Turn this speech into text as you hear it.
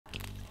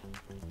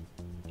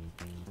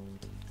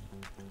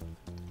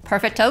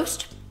Perfect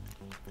toast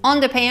on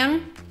the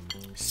pan,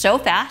 so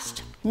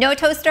fast. No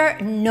toaster,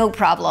 no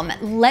problem.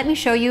 Let me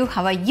show you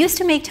how I used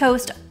to make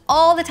toast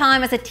all the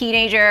time as a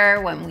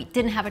teenager. When we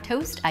didn't have a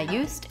toast, I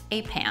used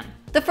a pan.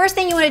 The first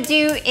thing you want to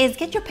do is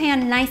get your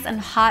pan nice and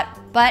hot,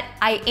 but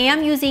I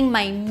am using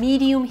my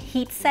medium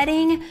heat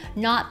setting,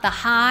 not the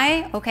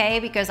high, okay,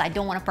 because I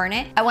don't want to burn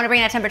it. I want to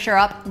bring that temperature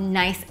up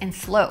nice and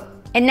slow.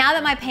 And now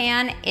that my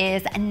pan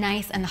is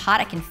nice and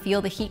hot, I can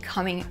feel the heat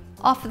coming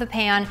off of the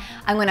pan.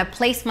 I'm gonna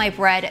place my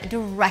bread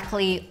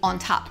directly on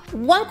top.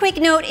 One quick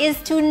note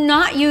is to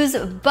not use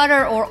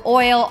butter or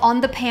oil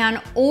on the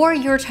pan or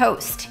your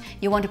toast.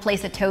 You want to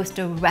place the toast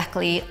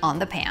directly on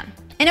the pan.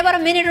 In about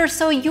a minute or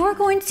so, you're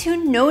going to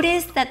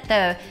notice that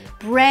the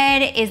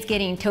bread is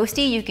getting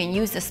toasty. You can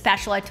use the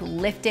spatula to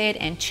lift it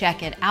and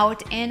check it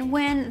out. And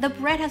when the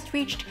bread has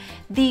reached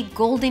the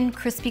golden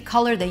crispy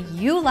color that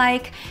you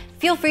like,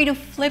 feel free to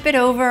flip it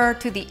over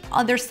to the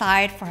other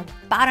side for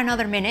about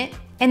another minute.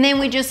 And then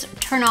we just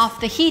turn off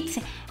the heat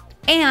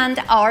and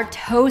our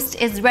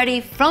toast is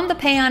ready from the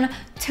pan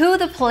to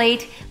the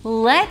plate.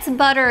 Let's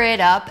butter it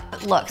up.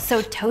 It looks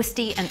so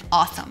toasty and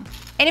awesome.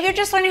 And if you're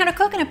just learning how to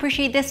cook and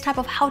appreciate this type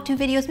of how-to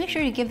videos, make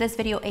sure you give this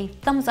video a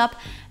thumbs up.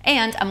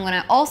 And I'm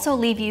gonna also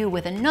leave you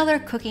with another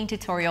cooking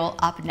tutorial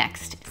up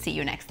next. See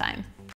you next time.